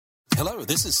Hello,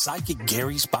 this is Psychic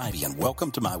Gary Spivey, and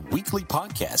welcome to my weekly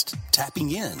podcast,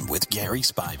 Tapping In with Gary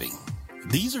Spivey.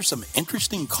 These are some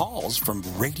interesting calls from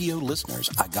radio listeners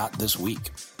I got this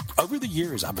week. Over the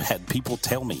years, I've had people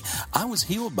tell me, I was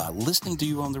healed by listening to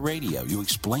you on the radio. You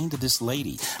explained to this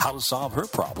lady how to solve her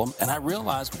problem, and I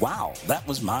realized, wow, that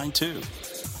was mine too.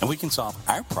 And we can solve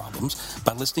our problems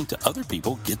by listening to other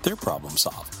people get their problem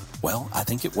solved. Well, I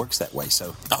think it works that way,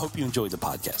 so I hope you enjoyed the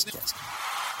podcast.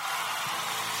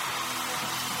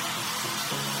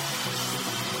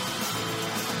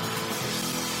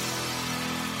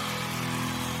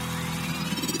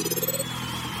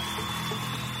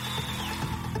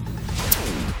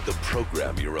 The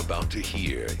program you're about to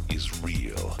hear is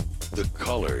real. The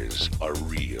callers are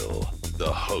real.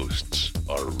 The hosts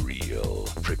are real.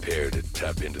 Prepare to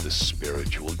tap into the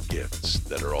spiritual gifts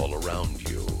that are all around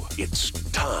you. It's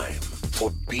time for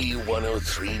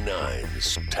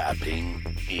B1039's Tapping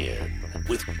In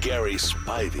with Gary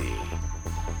Spivey.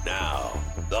 Now,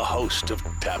 the host of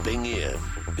Tapping In,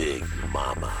 Big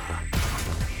Mama.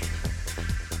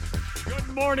 Good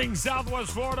morning,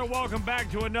 Southwest Florida. Welcome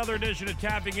back to another edition of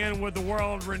Tapping In with the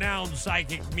world-renowned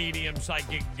psychic medium,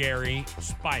 Psychic Gary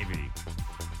Spivey.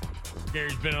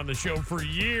 Gary's been on the show for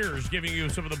years, giving you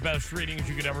some of the best readings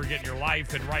you could ever get in your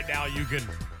life. And right now, you can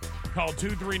call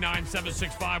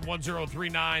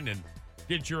 239-765-1039 and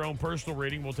get your own personal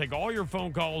reading. We'll take all your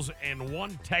phone calls and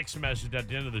one text message at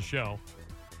the end of the show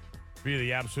via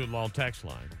the Absolute Law text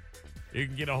line. You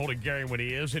can get a hold of Gary when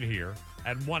he isn't here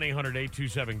at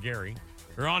 1-800-827-GARY.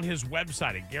 Or on his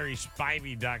website at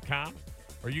GarySpivey.com.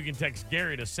 Or you can text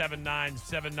Gary to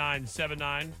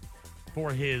 797979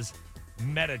 for his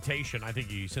meditation. I think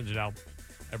he sends it out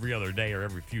every other day or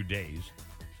every few days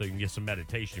so you can get some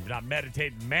meditation. If you're not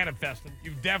meditating, manifesting,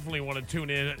 you definitely want to tune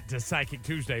in to Psychic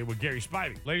Tuesday with Gary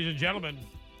Spivey. Ladies and gentlemen,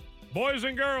 boys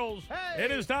and girls,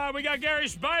 It is time. We got Gary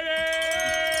Spivey!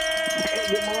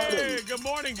 Hey, good morning. Good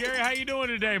morning, Gary. How you doing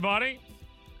today, buddy?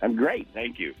 I'm great,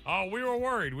 thank you. Oh, we were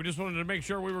worried. We just wanted to make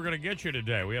sure we were going to get you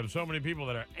today. We have so many people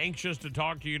that are anxious to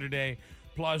talk to you today.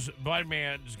 Plus,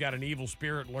 Budman's got an evil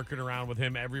spirit lurking around with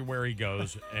him everywhere he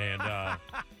goes. And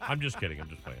I'm just kidding. I'm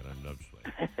just playing.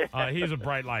 He's a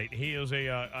bright light. He is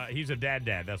he's a dad.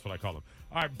 That's what I call him.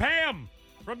 All right, Pam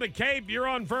from the Cape, you're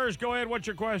on first. Go ahead. What's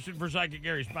your question for Psychic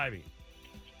Gary Spivey?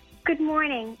 Good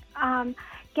morning.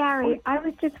 Gary, I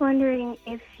was just wondering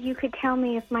if you could tell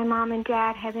me if my mom and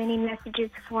dad have any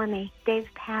messages for me. They've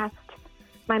passed.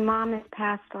 My mom has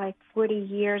passed like 40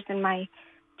 years, and my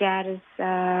dad is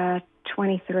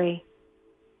 23.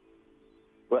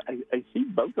 Well, I see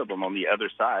both of them on the other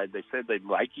side. They said they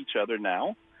like each other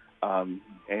now, and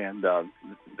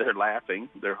they're laughing.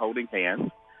 They're holding hands,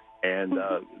 and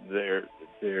they're.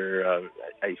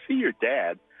 I see your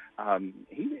dad.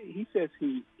 He says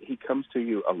he comes to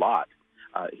you a lot.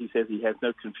 He says he has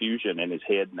no confusion in his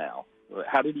head now.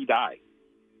 How did he die?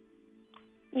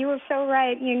 You were so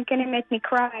right. You're going to make me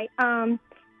cry.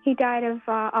 He died of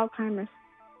Alzheimer's.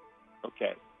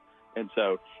 Okay. And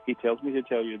so he tells me to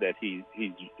tell you that he's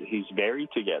very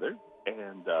together,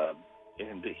 and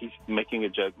he's making a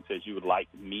joke and says, you would like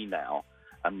me now.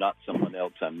 I'm not someone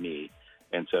else, I'm me.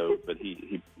 And so, but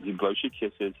he blows you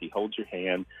kisses, he holds your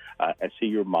hand. I see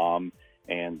your mom,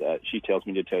 and she tells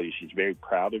me to tell you she's very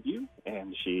proud of you,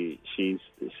 and she's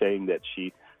saying that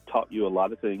she taught you a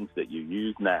lot of things that you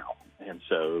use now. And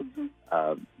so,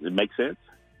 it makes sense?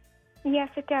 Yes,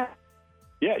 it does.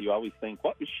 Yeah, you always think,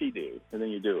 what does she do? And then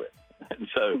you do it. And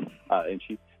so, and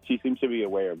she seems to be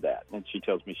aware of that, and she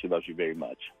tells me she loves you very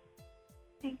much.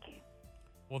 Thank you.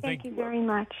 Well, thank you very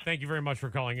much. Thank you very much for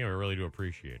calling in. I really do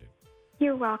appreciate it.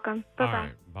 You're welcome. Bye-bye. All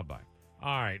right, bye-bye.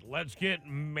 All right, let's get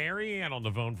Marianne on the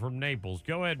phone from Naples.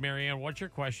 Go ahead, Marianne. What's your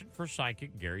question for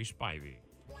Psychic Gary Spivey?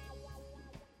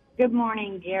 Good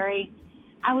morning, Gary.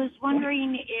 I was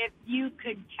wondering if you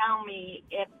could tell me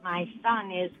if my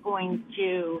son is going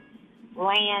to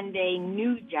land a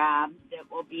new job that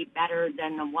will be better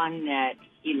than the one that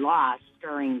he lost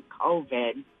during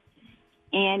COVID,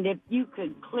 and if you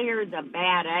could clear the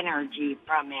bad energy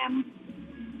from him.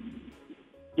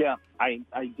 Yeah, I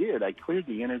did. I cleared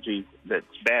the energy that's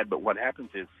bad, but what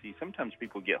happens is, sometimes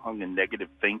people get hung in negative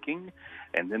thinking,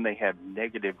 and then they have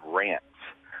negative rants.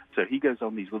 So he goes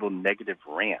on these little negative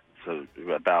rants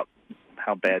about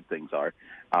how bad things are,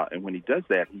 and when he does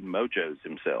that, he mojos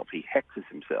himself. He hexes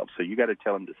himself. So you got to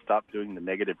tell him to stop doing the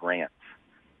negative rants.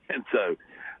 And so,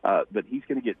 but he's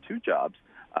going to get 2 jobs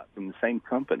from the same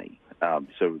company.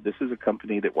 So this is a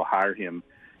company that will hire him,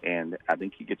 and I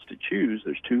think he gets to choose.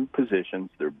 There's 2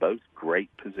 positions. They're both great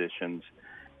positions,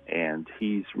 and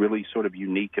he's really sort of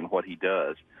unique in what he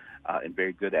does. and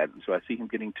very good at it. And so I see him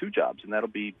getting 2 jobs, and that'll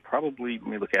be probably, let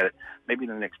me look at it, maybe in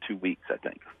the next 2 weeks, I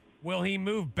think. Will he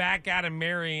move back out of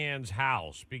Marianne's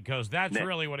house? Because that's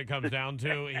really what it comes down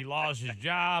to. He lost his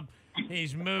job.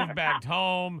 He's moved back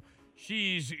home.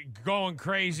 She's going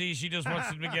crazy. She just wants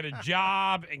him to get a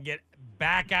job and get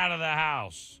back out of the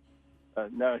house.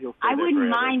 No, he'll stay I there wouldn't forever.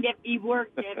 mind if he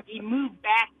moved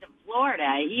back to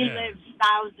Florida. He lives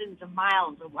thousands of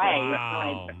miles away.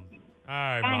 Wow. So All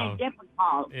right, it's kind Mom. of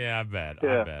difficult. Yeah, I bet.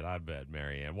 Yeah. I bet,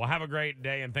 Marianne. Well, have a great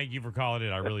day, and thank you for calling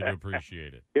in. I really do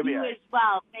appreciate it. He'll be You all right. as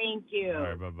well. Thank you. All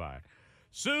right, bye-bye.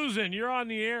 Susan, you're on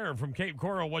the air from Cape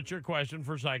Coral. What's your question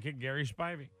for psychic Gary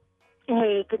Spivey?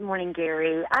 Hey, good morning,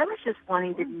 Gary. I was just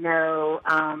wanting to know,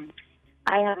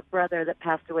 I have a brother that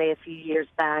passed away a few years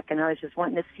back, and I was just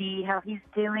wanting to see how he's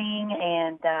doing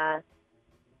and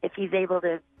if he's able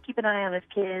to keep an eye on his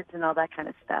kids and all that kind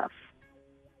of stuff.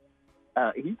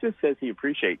 He just says he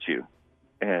appreciates you,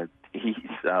 and he's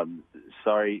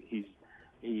sorry.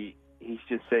 He's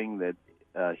just saying that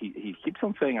he keeps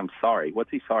on saying I'm sorry.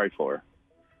 What's he sorry for?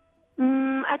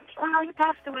 He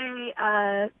passed away.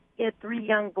 He had 3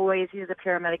 young boys. He was a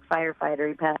paramedic firefighter.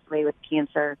 He passed away with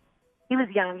cancer. He was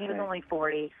young. He was only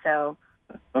 40, so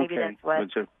maybe Okay. that's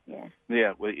what. So,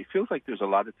 yeah. Well, it feels like there's a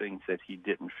lot of things that he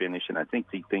didn't finish, and I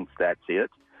think he thinks that's it.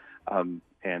 And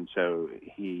so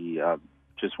he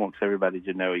just wants everybody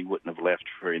to know he wouldn't have left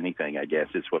for anything. I guess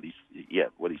is what he's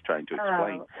trying to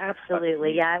explain. Oh,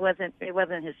 absolutely. Yeah, it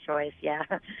wasn't his choice. Yeah.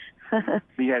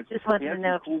 He has Just wanted he has to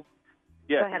know. some cool,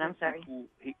 yeah, Go ahead, he has I'm sorry. some cool-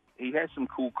 he has some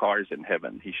cool cars in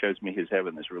heaven. He shows me his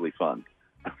heaven is really fun.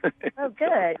 Oh,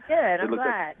 good. I'm looks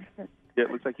glad. Yeah, it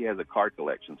looks like he has a car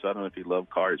collection. So I don't know if he loves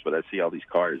cars, but I see all these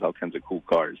cars, all kinds of cool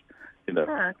cars,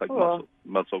 like cool.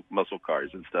 muscle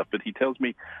cars and stuff. But he tells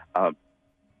me that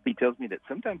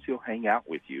sometimes he'll hang out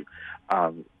with you,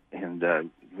 and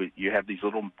you have these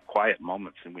little quiet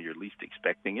moments, and when you're least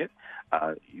expecting it,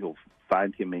 you'll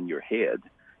find him in your head.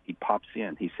 He pops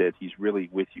in. He says he's really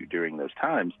with you during those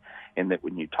times, and that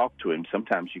when you talk to him,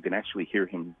 sometimes you can actually hear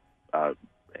him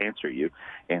answer you,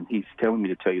 and he's telling me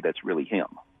to tell you that's really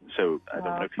him. So I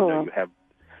don't know if cool.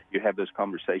 you have those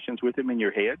conversations with him in your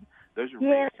head. Those are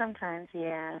Yeah, real. sometimes,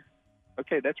 yeah.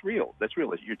 Okay, that's real. That's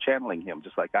real. You're channeling him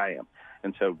just like I am.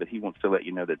 And so, but he wants to let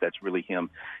you know that that's really him.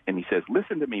 And he says,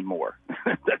 listen to me more.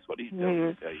 That's what he's telling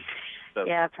me to tell you. So,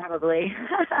 Yeah, probably.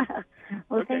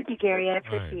 Well, Okay. thank you, Gary. I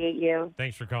appreciate you.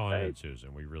 Thanks for calling in,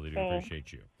 Susan. We really do Thanks.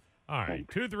 appreciate you. All right,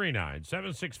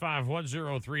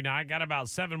 239-765-1039. Got about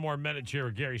 7 more minutes here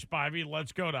with Gary Spivey.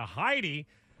 Let's go to Heidi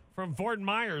from Fort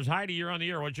Myers. Heidi, you're on the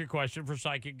air. What's your question for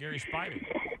psychic Gary Spivey?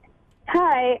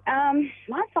 Hi.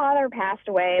 My father passed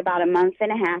away about a month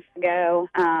and a half ago.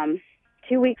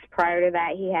 2 weeks prior to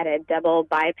that, he had a double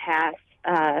bypass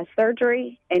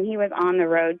surgery, and he was on the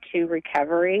road to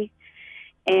recovery.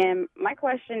 And my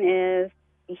question is,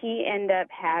 he ended up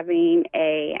having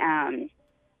a,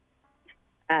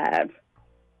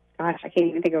 gosh, I can't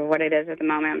even think of what it is at the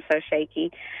moment. I'm so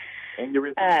shaky.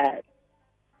 aneurysm.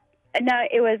 No,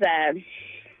 it was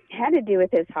had to do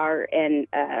with his heart and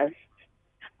oh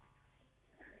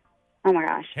my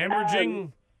gosh,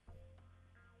 Hemorrhaging?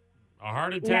 A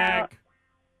heart attack?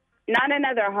 not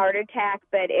another heart attack,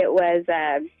 but it was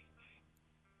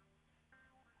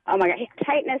oh my god,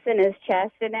 tightness in his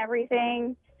chest and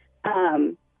everything.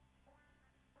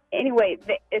 Anyway,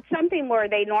 it's something where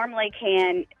they normally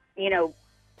can,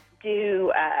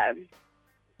 do.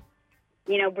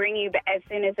 Bring you as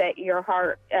soon as your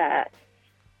heart,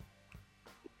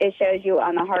 it shows you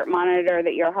on the heart monitor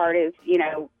that your heart is,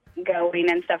 going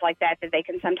and stuff like that, that they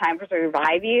can sometimes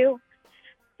revive you.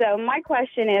 So my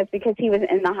question is, because he was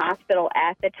in the hospital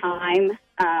at the time,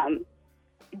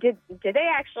 did they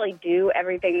actually do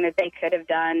everything that they could have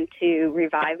done to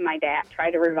revive my dad,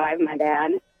 try to revive my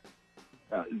dad?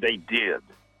 They did.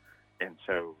 And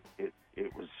so it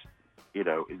was,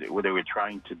 when they were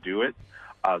trying to do it,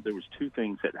 there was 2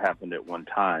 things that happened at one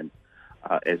time,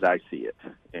 as I see it.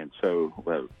 And so,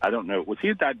 I don't know. Was he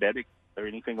a diabetic or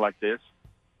anything like this?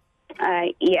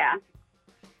 Yeah.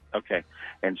 Okay.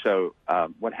 And so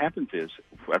what happens is,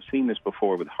 I've seen this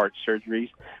before with heart surgeries.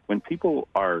 When people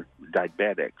are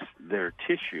diabetics, their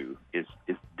tissue is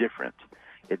different.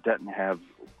 It doesn't have,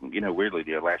 weirdly,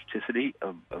 the elasticity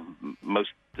of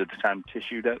most of the time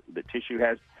the tissue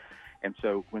has. And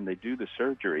so when they do the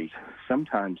surgeries,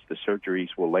 sometimes the surgeries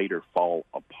will later fall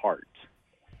apart.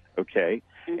 Okay?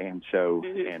 And so,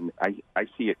 and I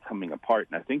see it coming apart,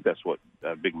 and I think that's what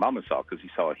Big Mama saw, because he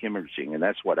saw a hemorrhaging, and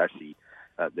that's what I see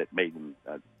that made him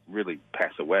really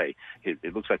pass away.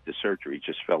 It looks like the surgery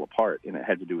just fell apart, and it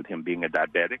had to do with him being a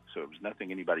diabetic. So it was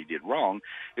nothing anybody did wrong.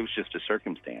 It was just a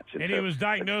circumstance. And he was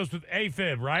diagnosed with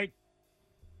AFib, right?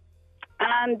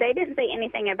 They didn't say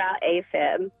anything about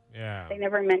AFib. Yeah. They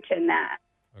never mentioned that.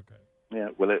 Okay. Yeah,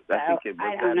 well, I think it was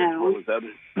I don't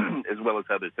know. as well as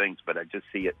other things, but I just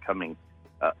see it coming.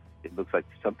 It looks like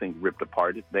something ripped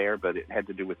apart there, but it had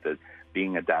to do with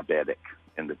being a diabetic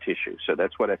and the tissue. So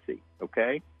that's what I see.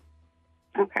 Okay.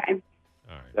 Okay.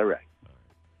 All right. All right.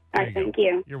 All right. Thank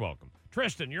you. You're welcome.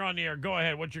 Tristan, you're on the air. Go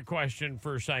ahead. What's your question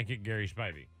for Psychic Gary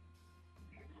Spivey?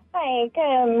 Hi,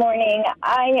 good morning.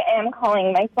 I am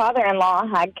calling. My father-in-law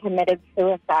had committed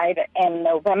suicide in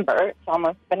November. It's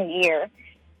almost been a year.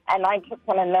 And I just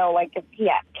want to know, like, if he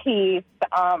had peace,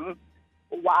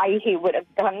 why he would have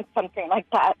done something like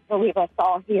that to leave us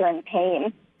all here in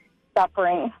pain,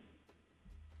 suffering.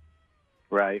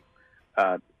 Right.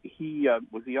 Was he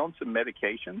on some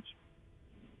medications?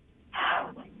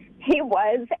 He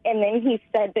was, and then he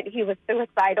said that he was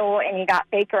suicidal and he got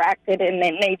Baker acted, and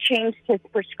then they changed his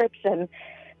prescription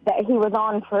that he was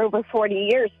on for over 40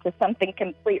 years to something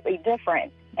completely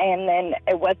different. And then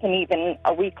it wasn't even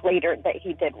a week later that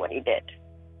he did what he did.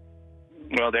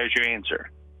 Well, there's your answer.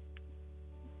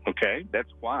 Okay, that's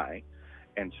why.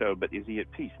 And so, but is he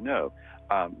at peace? No.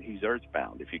 He's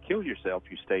earthbound. If you kill yourself,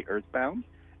 you stay earthbound.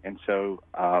 And so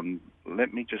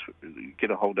let me just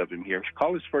get a hold of him here.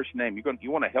 Call his first name.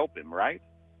 You want to help him, right?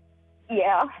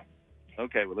 Yeah.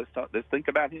 Okay, well, let's talk. Let's think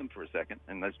about him for a second,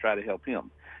 and let's try to help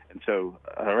him. And so,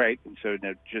 all right. And so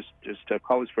now just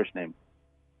call his first name.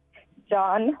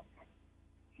 John.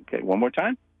 Okay, one more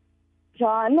time.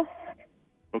 John.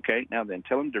 Okay, now then,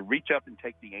 tell him to reach up and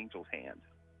take the angel's hand.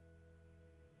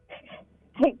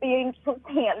 Take the angel's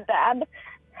hand, Dad.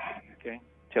 Okay,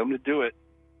 tell him to do it.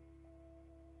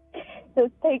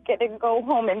 Just take it and go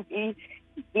home and be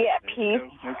at peace.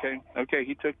 Okay.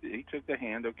 He took the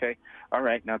hand. Okay. All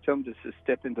right. Now tell him to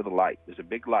step into the light. There's a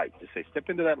big light. Just say, step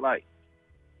into that light.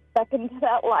 Step into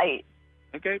that light.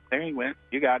 Okay. There he went.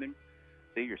 You got him.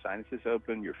 See, your sinuses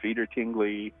open. Your feet are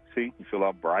tingly. See, you feel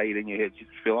all bright in your head. You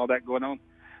feel all that going on.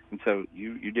 And so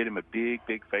you did him a big,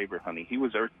 big favor, honey. He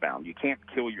was earthbound. You can't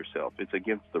kill yourself. It's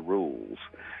against the rules.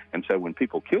 And so when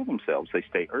people kill themselves, they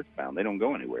stay earthbound. They don't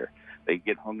go anywhere. They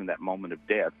get hung in that moment of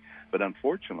death. But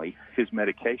unfortunately, his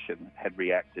medication had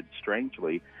reacted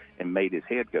strangely and made his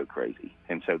head go crazy.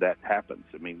 And so that happens.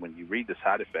 I mean, when you read the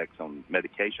side effects on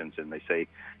medications and they say,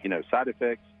 side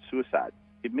effects, suicide,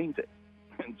 it means it.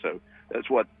 And so that's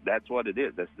what it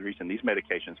is. That's the reason these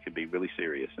medications can be really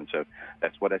serious. And so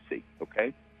that's what I see.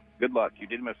 Okay? Good luck. You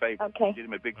did him a favor. Okay. You did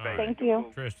him a big favor. Thank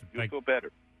you. Tristan, You'll feel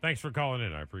better. Thanks for calling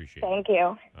in. I appreciate it. Thank you.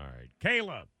 All right.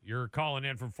 Kayla, you're calling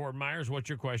in from Fort Myers. What's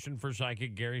your question for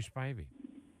Psychic Gary Spivey?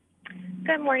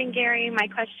 Good morning, Gary. My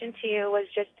question to you was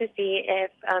just to see if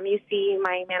you see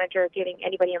my manager giving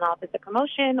anybody in the office a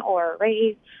promotion or a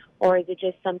raise, or is it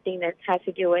just something that has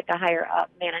to do with the higher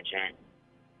up management?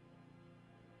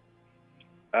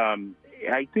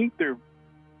 I think they're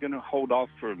going to hold off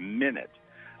for a minute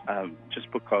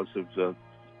just because of the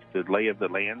lay of the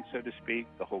land, so to speak,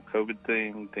 the whole COVID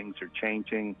thing. Things are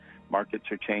changing. Markets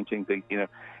are changing.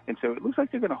 And so it looks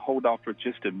like they're going to hold off for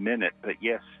just a minute. But,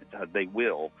 yes, they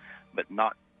will, but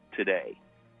not today.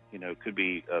 It could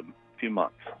be a few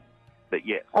months. But,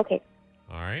 yes. Okay.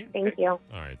 All right. Thank you. All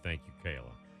right. Thank you,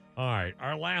 Kayla. All right.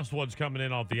 Our last one's coming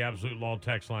in off the Absolute Law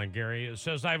text line, Gary. It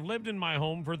says, I've lived in my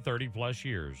home for 30-plus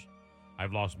years.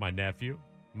 I've lost my nephew,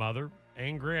 mother,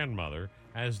 and grandmother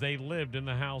as they lived in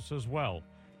the house as well,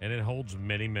 and it holds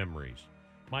many memories.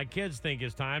 My kids think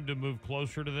it's time to move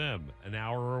closer to them, an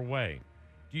hour away.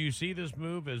 Do you see this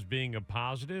move as being a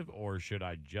positive, or should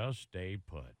I just stay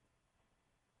put?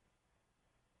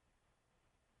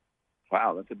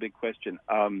 Wow, that's a big question.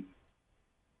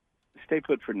 Stay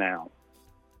put for now.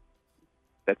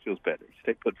 That feels better.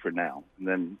 Stay put for now. And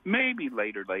then maybe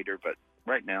later, but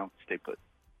right now, stay put.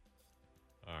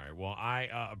 All right. Well, I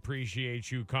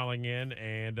appreciate you calling in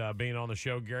and being on the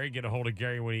show, Gary. Get a hold of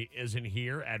Gary when he isn't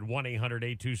here at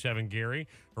 1-800-827-GARY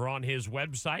or on his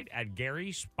website at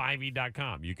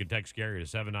GarySpivey.com. You can text Gary to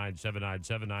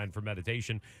 797979 for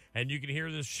meditation, and you can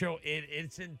hear this show in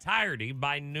its entirety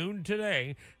by noon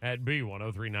today at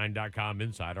B1039.com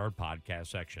inside our podcast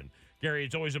section. Gary,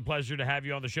 it's always a pleasure to have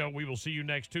you on the show. We will see you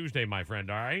next Tuesday, my friend,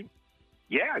 all right?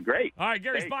 Yeah, great. All right,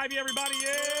 Gary Spivey, everybody.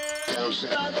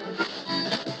 Yeah.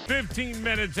 15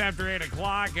 minutes after 8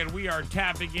 o'clock, and we are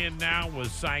tapping in now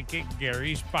with Psychic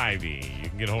Gary Spivey. You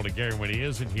can get a hold of Gary when he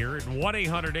isn't here at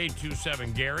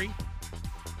 1-800-827-GARY.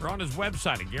 or on his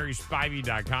website at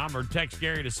GarySpivey.com, or text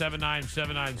Gary to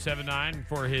 797979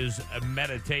 for his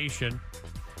meditation.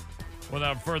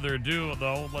 Without further ado,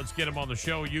 though, let's get him on the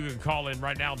show. You can call in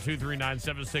right now.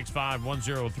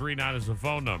 239-765-1039 is the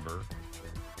phone number.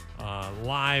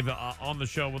 Live on the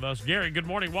show with us. Gary, good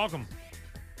morning. Welcome.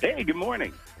 Hey, good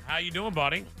morning. How you doing,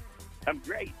 buddy? I'm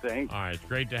great, thanks. All right, it's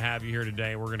great to have you here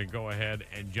today. We're going to go ahead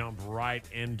and jump right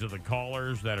into the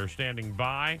callers that are standing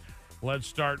by. Let's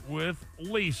start with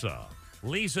Lisa.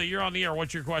 Lisa, you're on the air.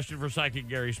 What's your question for Psychic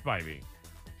Gary Spivey?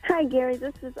 Hi, Gary.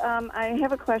 This is, I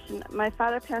have a question. My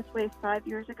father passed away 5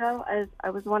 years ago. I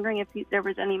was wondering if there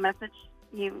was any message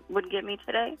he would give me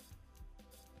today.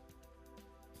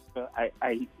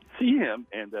 I see him,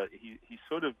 and he's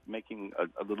sort of making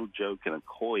a little joke in a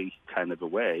coy kind of a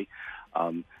way.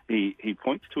 He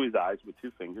points to his eyes with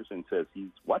two fingers and says he's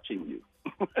watching you.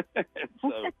 And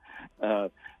so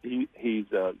he's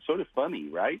sort of funny,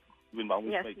 right? We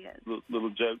always Yes, make he is.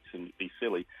 little jokes and be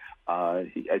silly.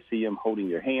 I see him holding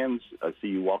your hands. I see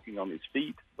you walking on his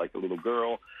feet like a little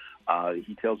girl.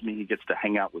 He tells me he gets to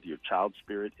hang out with your child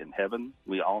spirit in heaven.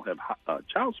 We all have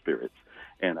child spirits,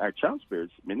 and our child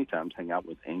spirits many times hang out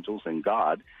with angels and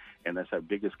God, and that's our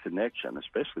biggest connection,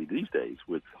 especially these days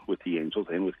with the angels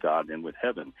and with God and with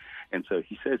heaven. And so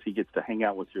he says he gets to hang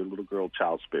out with your little girl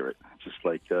child spirit, just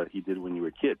like he did when you were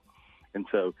a kid. And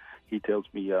so he tells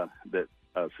me that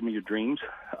some of your dreams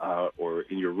or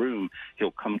in your room,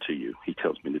 he'll come to you. He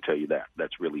tells me to tell you that.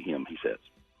 That's really him, he says.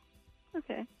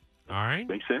 Okay. All right.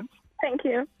 Make sense? Thank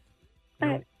you. All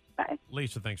right. Bye.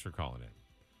 Lisa, thanks for calling in.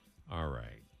 All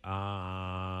right.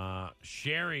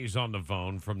 Sherry's on the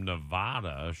phone from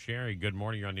Nevada. Sherry, good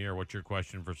morning. You're on the air. What's your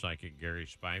question for Psychic Gary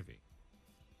Spivey?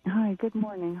 Hi, good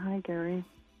morning. Hi, Gary.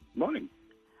 Morning.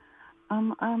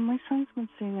 My son's been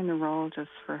seeing a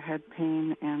neurologist for head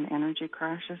pain and energy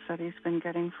crashes that he's been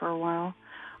getting for a while.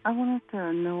 I wanted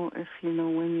to know if you know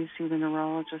when you see the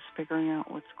neurologist figuring out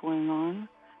what's going on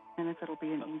and if it'll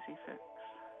be an easy fix.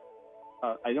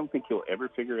 I don't think he'll ever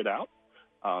figure it out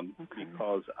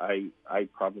because I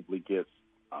probably get,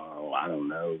 I don't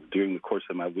know, during the course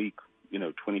of my week,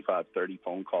 25, 30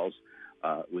 phone calls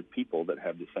with people that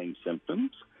have the same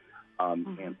symptoms.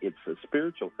 And it's a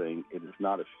spiritual thing. It is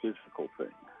not a physical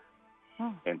thing.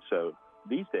 Oh. And so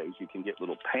these days you can get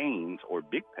little pains or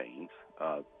big pains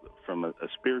from a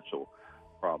spiritual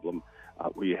problem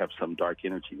where you have some dark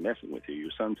energy messing with you. Your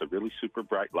son's a really super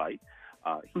bright light.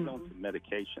 He's on some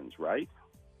medications, right?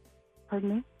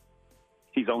 Pardon me?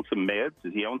 He's on some meds.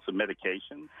 Is he on some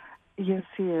medication? Yes,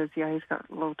 he is. Yeah, he's got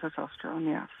low testosterone,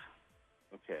 yes.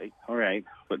 Okay, all right.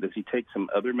 But does he take some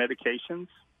other medications?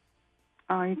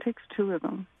 He takes 2 of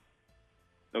them.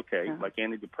 Okay, like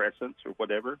antidepressants or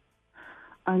whatever?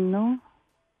 No.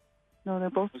 No, they're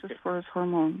both just for his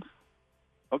hormones.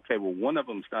 Okay, well, one of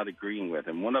them's not agreeing with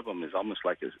him. One of them is almost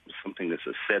like something that's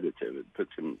a sedative. It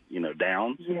puts him,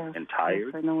 down and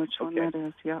tired. Yes, I know which one that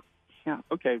is. Yep. Yeah.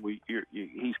 Okay, well,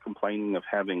 he's complaining of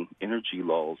having energy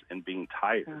lulls and being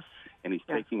tired, and he's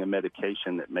taking a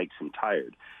medication that makes him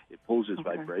tired. It pulls his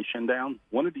vibration down.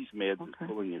 One of these meds is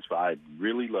pulling his vibe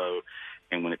really low,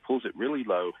 and when it pulls it really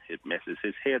low, it messes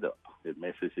his head up. It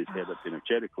messes his head up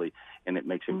energetically, and it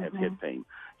makes him have head pain.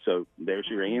 So there's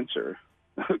your answer.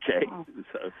 Okay. Oh,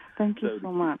 thank you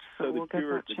so much. So we'll get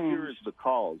that changed. The cure is the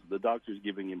cause. The doctor's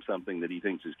giving him something that he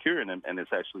thinks is curing him, and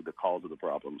it's actually the cause of the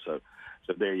problem. So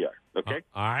there you are. Okay?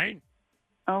 All right.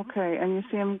 Okay. And you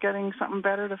see him getting something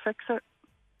better to fix it?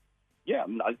 Yeah,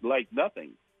 like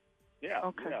nothing. Yeah.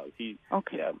 Okay. Yeah,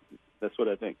 yeah, that's what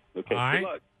I think. Okay. All right. Good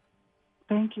luck.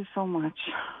 Thank you so much.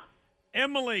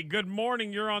 Emily, good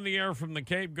morning. You're on the air from the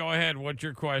Cape. Go ahead. What's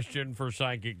your question for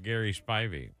Psychic Gary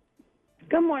Spivey?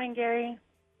 Good morning, Gary.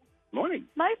 Morning.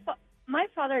 My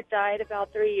father died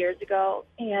about 3 years ago,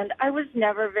 and I was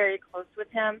never very close with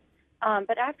him.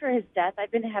 But after his death,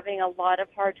 I've been having a lot of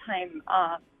hard time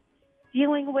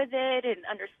dealing with it and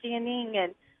understanding,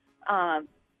 and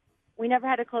we never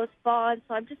had a close bond.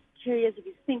 So I'm just curious if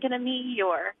he's thinking of me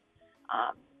or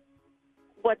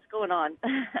what's going on.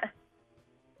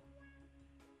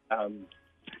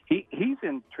 He's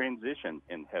in transition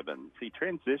in heaven. See,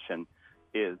 transition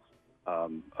is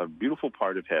a beautiful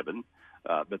part of heaven,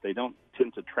 but they don't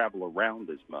tend to travel around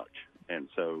as much. And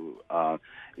so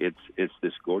it's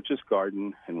this gorgeous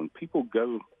garden, and when people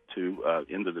go to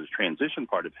into the transition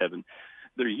part of heaven,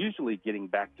 they're usually getting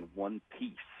back to one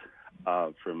piece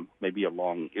from maybe a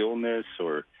long illness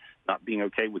or not being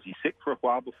okay. Was he sick for a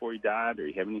while before he died, or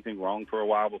he have anything wrong for a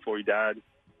while before he died?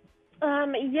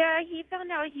 Yeah, he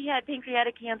found out he had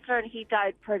pancreatic cancer, and he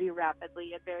died pretty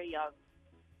rapidly and very young.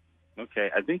 Okay,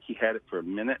 I think he had it for a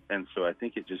minute, and so I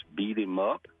think it just beat him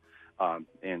up.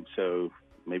 And so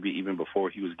maybe even before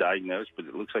he was diagnosed, but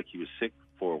it looks like he was sick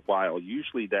for a while.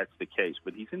 Usually that's the case,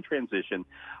 but he's in transition.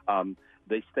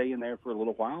 They stay in there for a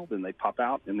little while, then they pop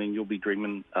out, and then you'll be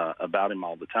dreaming about him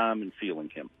all the time and feeling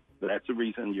him. That's the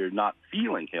reason you're not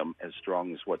feeling him as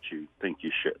strong as what you think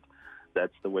you should.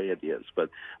 That's the way it is. But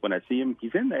when I see him,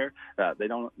 he's in there. They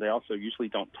also usually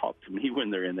don't talk to me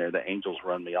when they're in there. The angels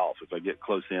run me off. If I get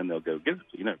close in, they'll go, get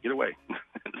away.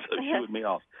 So shooing me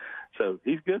off. So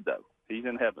he's good, though. He's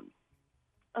in heaven.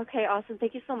 Okay, awesome.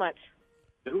 Thank you so much.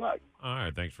 Good luck. All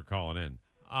right, thanks for calling in.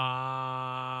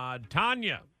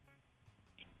 Tanya.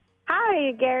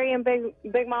 Hi, Gary and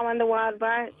Big Mama and the Wild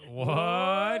Bunch.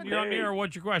 What? You're on the air.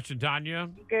 What's your question, Tanya?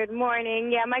 Good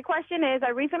morning. Yeah, my question is,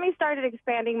 I recently started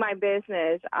expanding my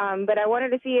business, but I wanted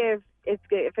to see if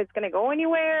it's going to go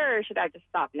anywhere, or should I just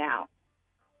stop now?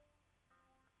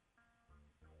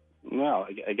 Well,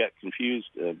 I got confused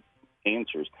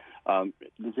answers.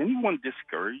 Does anyone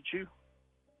discourage you?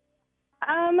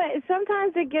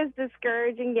 Sometimes it gets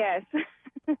discouraging, yes.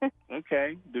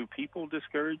 Okay. Do people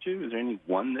discourage you? Is there any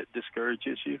one that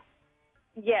discourages you?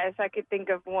 Yes, I could think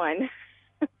of one.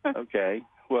 Okay.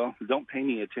 Well, don't pay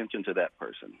any attention to that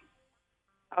person.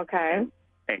 Okay.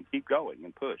 And keep going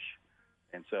and push.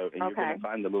 And so, you're going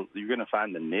to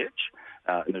find the niche.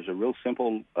 And there's a real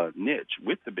simple niche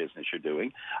with the business you're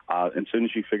doing. As soon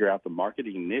as you figure out the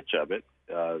marketing niche of it,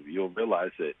 you'll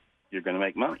realize that you're going to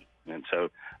make money. And so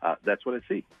that's what I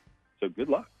see. So good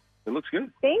luck. It looks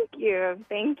good. Thank you.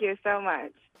 Thank you so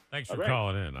much. Thanks for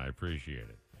calling in. I appreciate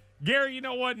it. Gary, you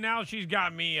know what? Now she's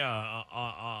got me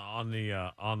on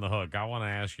the hook. I want to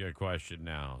ask you a question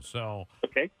now. So,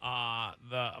 okay.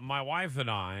 My wife and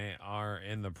I are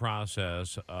in the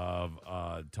process of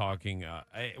talking.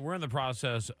 We're in the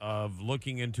process of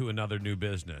looking into another new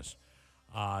business.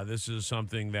 This is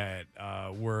something that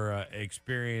we're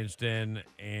experienced in,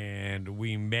 and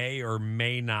we may or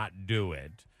may not do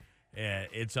it.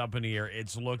 It's up in the air.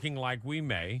 It's looking like we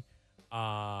may,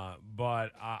 but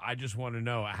I just want to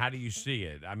know, how do you see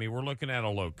it? I mean, we're looking at a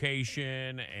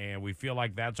location, and we feel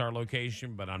like that's our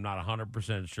location, but I'm not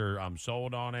 100% sure I'm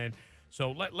sold on it.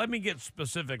 So let me get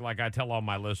specific, like I tell all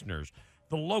my listeners.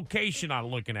 The location I'm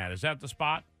looking at, is that the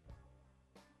spot?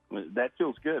 That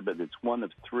feels good, but it's one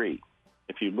of three.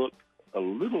 If you look a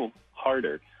little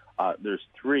harder, there's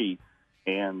three,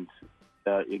 and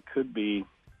it could be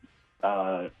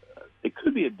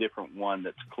a different one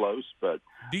that's close. But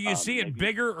do you see it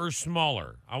bigger or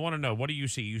smaller? I want to know. What do you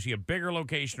see? You see a bigger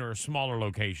location or a smaller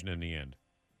location in the end?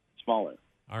 Smaller.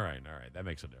 All right. That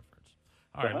makes a difference.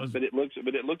 All right, but it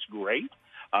looks great.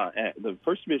 The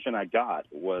first vision I got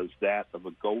was that of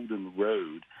a golden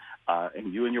road,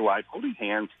 and you and your wife holding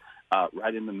hands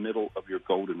right in the middle of your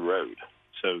golden road.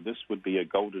 So this would be a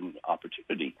golden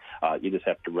opportunity. You just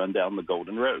have to run down the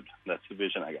golden road. That's the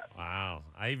vision I got. Wow.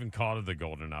 I even called it the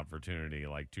golden opportunity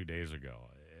like 2 days ago.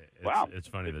 Wow. It's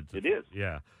funny that it is.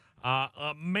 Yeah.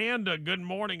 Amanda, good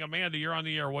morning. Amanda, you're on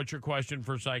the air. What's your question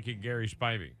for Psychic Gary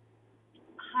Spivey?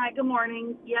 Hi, good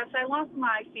morning. Yes, I lost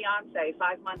my fiance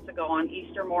 5 months ago on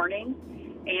Easter morning,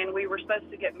 and we were supposed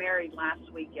to get married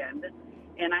last weekend.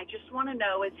 And I just want to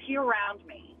know, is he around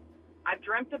me? I've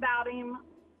dreamt about him.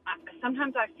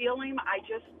 Sometimes I feel him.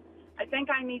 I think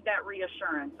I need that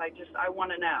reassurance. I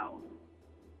want to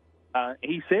know.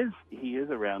 He says he is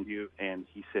around you, and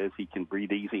he says he can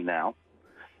breathe easy now.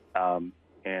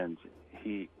 And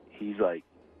he's like,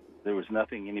 there was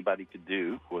nothing anybody could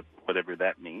do, whatever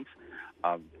that means,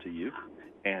 to you.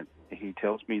 And he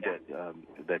tells me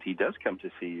that he does come to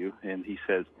see you, and he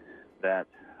says that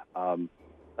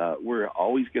we're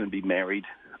always going to be married.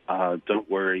 Don't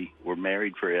worry, we're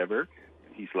married forever.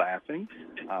 He's laughing,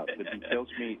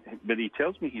 but he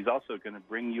tells me he's also going to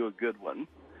bring you a good one.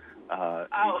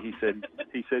 He said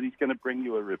he's going to bring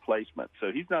you a replacement,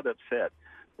 so he's not upset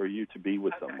for you to be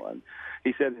with someone.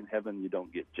 He said in heaven you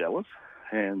don't get jealous,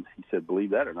 and he said,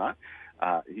 believe that or not,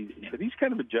 but he's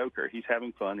kind of a joker. He's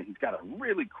having fun, and he's got a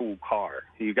really cool car.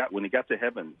 When he got to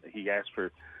heaven,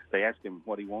 they asked him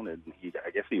what he wanted, and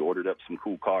I guess he ordered up some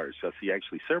cool cars. So he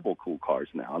actually several cool cars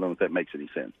now. I don't know if that makes any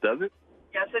sense. Does it?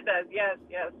 Yes, it does. Yes,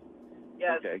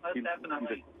 okay. Most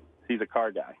definitely. He's a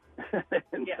car guy.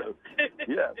 And yes. So,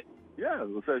 yeah.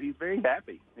 So he's very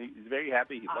happy. He's very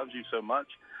happy. He loves you so much.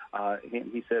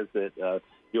 And he says that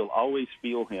you'll always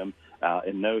feel him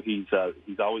and know he's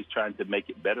always trying to make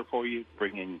it better for you,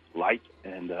 bringing light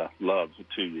and love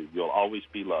to you. You'll always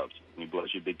be loved. And he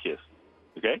blows you a big kiss.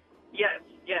 Okay? Yes.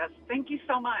 Thank you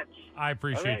so much. I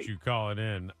appreciate you calling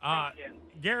in. Thank you.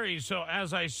 Gary, so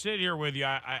as I sit here with you,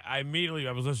 I immediately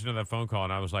was listening to that phone call,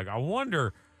 and I was like, I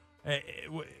wonder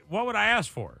what would I ask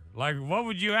for? Like, what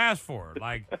would you ask for?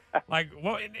 Like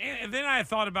what? And then I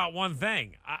thought about one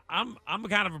thing. I'm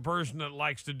kind of a person that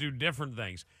likes to do different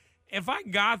things. If I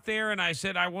got there and I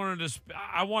said I want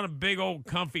a big old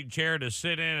comfy chair to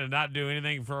sit in and not do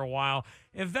anything for a while,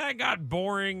 if that got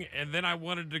boring and then I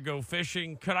wanted to go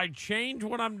fishing, could I change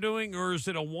what I'm doing, or is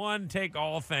it a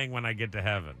one-take-all thing when I get to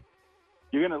heaven?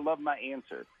 You're going to love my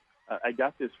answer. I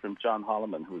got this from John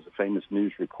Holloman, who was a famous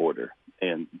news reporter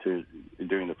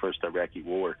during the first Iraqi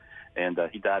war, and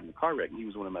he died in a car wreck. And he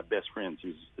was one of my best friends.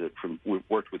 He was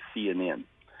worked with CNN,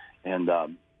 and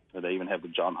they even have the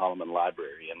John Holloman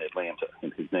Library in Atlanta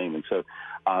in his name. And so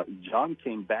John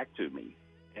came back to me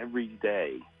every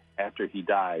day after he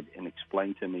died and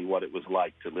explained to me what it was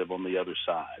like to live on the other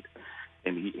side.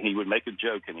 And he would make a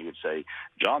joke, and he would say,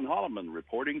 "John Holloman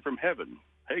reporting from heaven.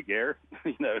 Hey, Gare."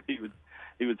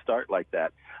 He would start like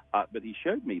that. But he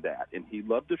showed me that, and he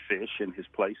loved to fish in his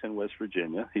place in West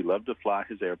Virginia. He loved to fly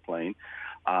his airplane,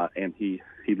 and he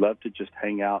loved to just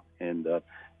hang out and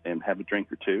have a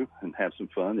drink or two and have some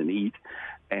fun and eat.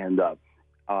 And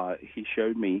he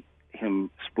showed me him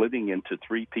splitting into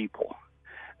three people.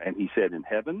 And he said, in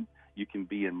heaven, you can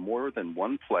be in more than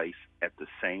one place at the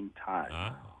same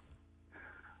time.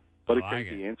 What a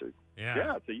crazy answer.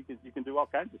 Yeah, so you can do all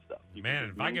kinds of stuff.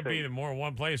 Man, if I could be in more than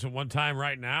one place at one time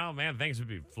right now, man, things would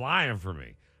be flying for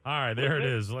me. All right, there it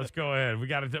is. Let's go ahead. We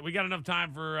got enough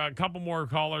time for a couple more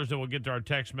callers, then we'll get to our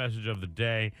text message of the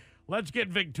day. Let's get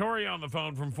Victoria on the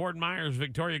phone from Fort Myers.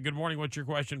 Victoria, good morning. What's your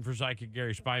question for Psychic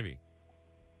Gary Spivey?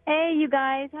 Hey, you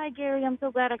guys. Hi, Gary. I'm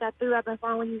so glad I got through. I've been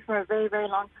following you for a very, very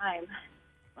long time.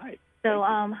 Right. So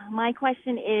my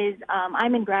question is,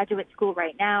 I'm in graduate school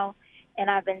right now, and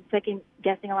I've been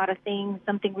second-guessing a lot of things.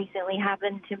 Something recently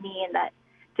happened to me, and that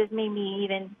just made me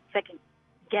even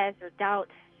second-guess or doubt,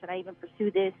 should I even pursue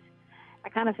this? I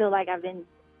kind of feel like I've been,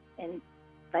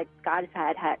 like God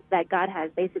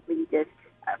has basically just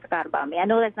forgot about me. I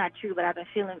know that's not true, but I've been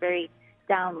feeling very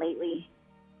down lately,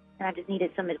 and I just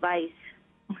needed some advice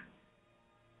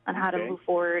on how to move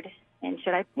forward, and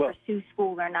should I pursue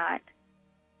school or not?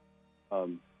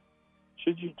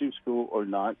 Should you do school or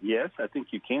not? Yes, I think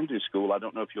you can do school. I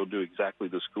don't know if you'll do exactly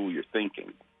the school you're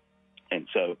thinking, and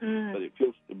so, but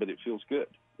it feels good,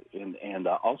 and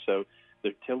also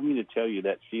they're telling me to tell you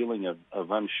that feeling of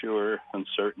unsure,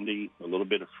 uncertainty, a little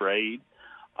bit afraid.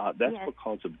 That's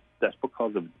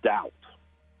because of doubt.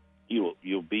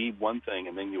 You'll be one thing,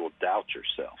 and then you will doubt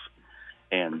yourself,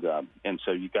 and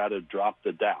so you got to drop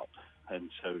the doubt. And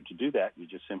so to do that, you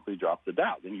just simply drop the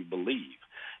doubt. Then you believe.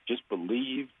 Just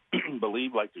believe,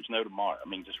 believe like there's no tomorrow. I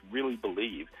mean, just really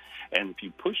believe. And if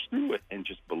you push through it and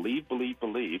just believe,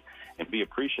 and be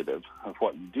appreciative of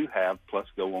what you do have, plus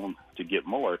go on to get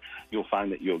more, you'll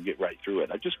find that you'll get right through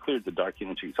it. I just cleared the dark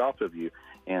energies off of you,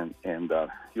 and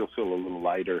you'll feel a little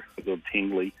lighter, a little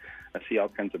tingly. I see all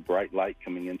kinds of bright light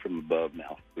coming in from above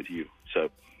now with you. So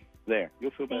there,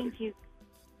 you'll feel better. Thank you.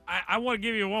 I want to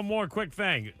give you one more quick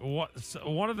thing.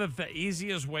 One of the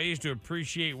easiest ways to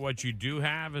appreciate what you do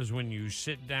have is when you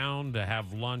sit down to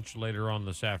have lunch later on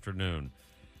this afternoon.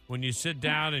 When you sit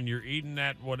down and you're eating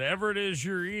that, whatever it is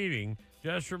you're eating,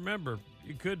 just remember,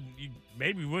 you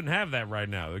maybe wouldn't have that right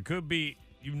now. It could be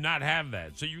you not have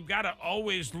that. So you got to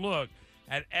always look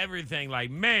at everything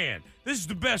like, man, this is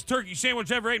the best turkey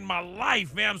sandwich I ever ate in my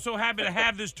life, man. I'm so happy to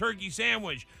have this turkey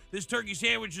sandwich. This turkey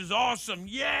sandwich is awesome.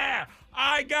 Yeah,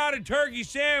 I got a turkey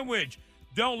sandwich.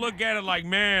 Don't look at it like,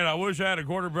 man, I wish I had a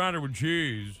quarter pounder with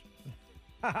cheese.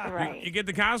 Right. You get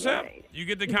the concept? Right. You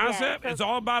get the concept? Yeah, It's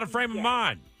all about a frame of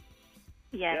mind.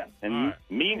 Yes. Yeah. And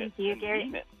mean it. Thank you,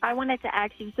 Gary. I wanted to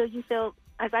ask you, so you feel,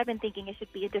 as I've been thinking, it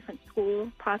should be a different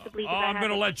school, possibly? I'm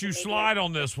going to let you slide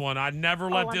on this one. I never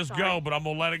let this go, but I'm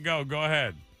going to let it go. Go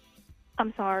ahead.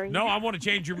 I'm sorry. No, I want to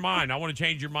change your mind. I want to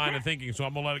change your mind of thinking, so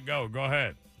I'm going to let it go. Go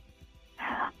ahead.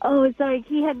 Oh, sorry.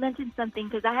 He had mentioned something,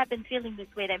 because I have been feeling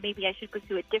this way, that maybe I should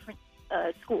pursue a different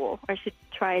school, or should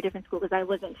try a different school, because I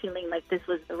wasn't feeling like this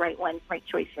was the right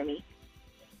choice for me.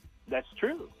 That's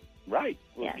true. Right.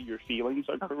 Well, your feelings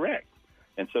are correct.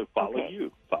 And so follow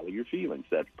your feelings.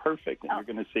 That's perfect. And you're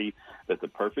going to see that the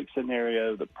perfect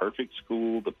scenario, the perfect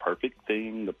school, the perfect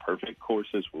thing, the perfect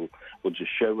courses will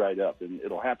just show right up. And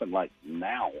it'll happen like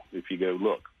now if you go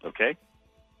look. Okay?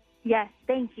 Yes.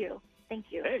 Thank you. Thank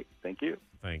you. Hey, thank you.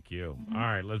 Thank you. All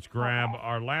right, let's grab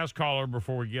our last caller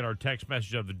before we get our text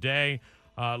message of the day.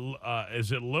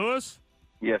 Is it Lewis?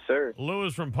 Yes, sir.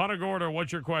 Lewis from Punta Gorda,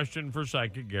 what's your question for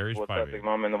Psychic Gary Spivey? What's up, Big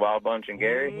Mom and the Wild Bunch and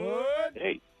Gary? What?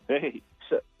 Hey.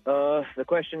 So, the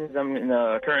question is, I'm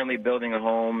currently building a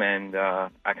home, and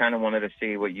I kind of wanted to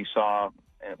see what you saw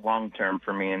long-term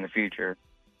for me in the future.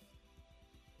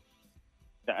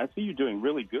 I see you doing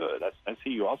really good. I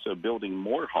see you also building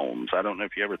more homes. I don't know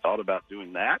if you ever thought about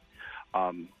doing that,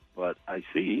 but I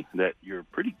see that you're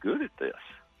pretty good at this.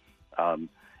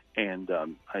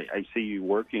 I see you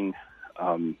working.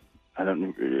 I don't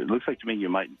know. It looks like to me you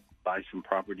might buy some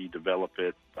property, develop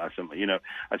it, buy some.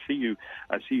 I see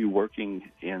you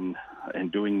working in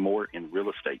and doing more in real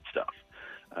estate stuff.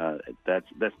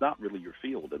 That's not really your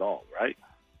field at all, right?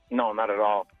 No, not at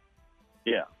all.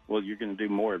 Yeah. Well, you're going to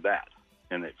do more of that,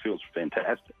 and it feels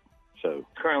fantastic. So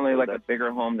currently, like a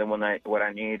bigger home than what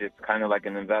I need. It's kind of like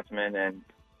an investment, and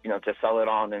to sell it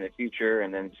on in the future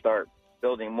and then start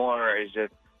building more is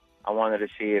just. I wanted to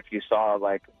see if you saw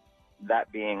like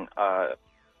that being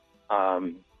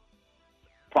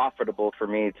profitable for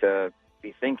me to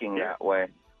be thinking that way.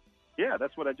 Yeah,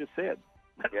 that's what I just said.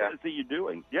 That's Yeah. what I see you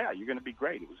doing. Yeah, you're going to be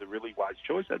great. It was a really wise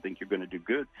choice. I think you're going to do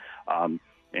good.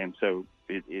 And so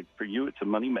for you, it's a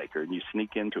moneymaker, and you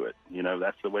sneak into it.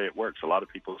 That's the way it works. A lot of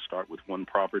people start with one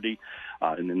property,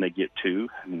 and then they get 2,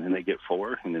 and then they get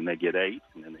 4, and then they get 8,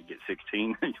 and then they get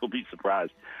 16. You'll be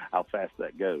surprised how fast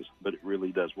that goes. But it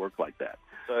really does work like that.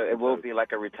 So it will be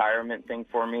like a retirement thing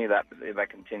for me that if I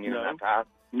continue in that path?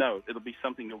 No, it'll be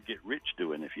something you'll get rich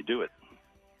doing if you do it.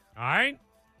 All right.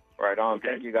 Right on.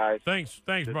 Okay. Thank you, guys. Thanks,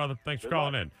 brother. Thanks for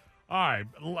calling in. All right,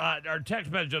 our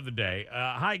text message of the day.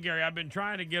 Hi, Gary. I've been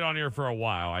trying to get on here for a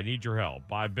while. I need your help.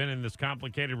 I've been in this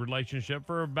complicated relationship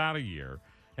for about a year,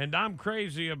 and I'm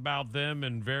crazy about them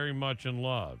and very much in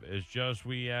love. It's just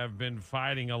we have been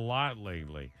fighting a lot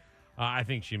lately. I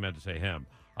think she meant to say him.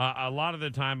 A lot of the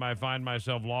time I find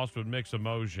myself lost with mixed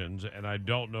emotions, and I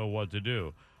don't know what to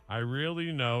do. I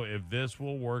really know if this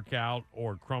will work out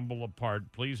or crumble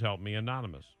apart. Please help me,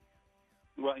 Anonymous.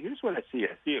 Well, here's what I see.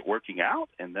 I see it working out,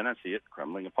 and then I see it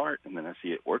crumbling apart, and then I see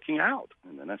it working out,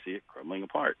 and then I see it crumbling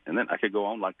apart. And then I could go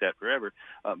on like that forever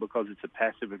because it's a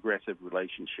passive-aggressive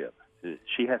relationship.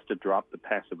 She has to drop the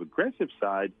passive-aggressive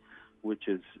side, which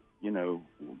is,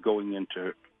 going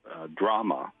into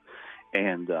drama.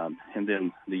 And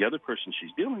then the other person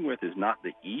she's dealing with is not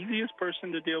the easiest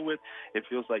person to deal with. It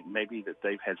feels like maybe that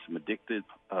they've had some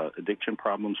addiction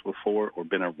problems before or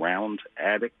been around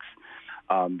addicts.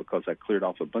 Because I cleared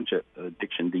off a bunch of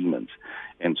addiction demons.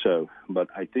 And so, but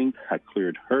I think I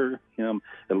cleared him.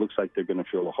 It looks like they're going to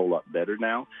feel a whole lot better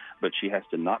now, but she has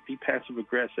to not be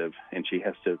passive-aggressive, and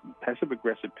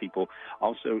passive-aggressive people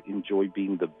also enjoy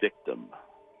being the victim.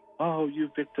 Oh,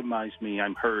 you victimized me.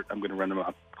 I'm hurt. I'm going to run in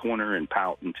my corner and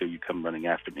pout until you come running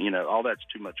after me. All that's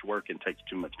too much work and takes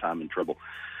too much time and trouble.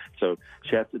 So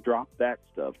she has to drop that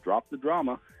stuff, drop the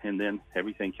drama, and then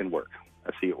everything can work.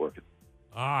 I see it working.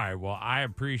 All right. Well, I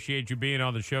appreciate you being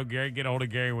on the show, Gary. Get a hold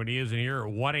of Gary when he isn't here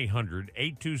at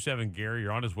 1-800-827-GARY.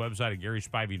 You're on his website at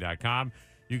GarySpivey.com.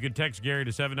 You can text Gary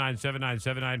to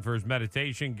 797979 for his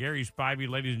meditation. Gary Spivey,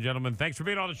 ladies and gentlemen, thanks for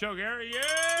being on the show, Gary. Yeah!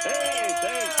 Hey,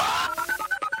 thanks.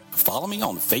 Follow me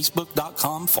on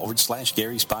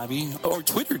Facebook.com/Gary Spivey or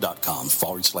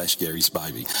Twitter.com/Gary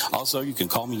Spivey. Also, you can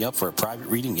call me up for a private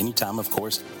reading anytime, of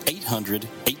course,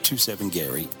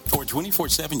 800-827-GARY. Or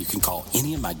 24/7, you can call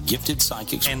any of my gifted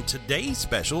psychics. And today's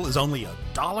special is only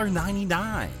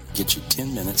 $1.99. Get you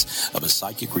 10 minutes of a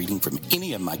psychic reading from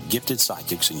any of my gifted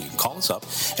psychics, and you can call us up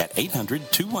at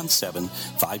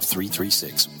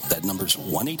 800-217-5336. That number's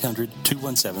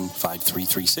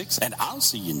 1-800-217-5336, and I'll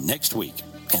see you next week.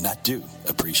 And I do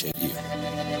appreciate you.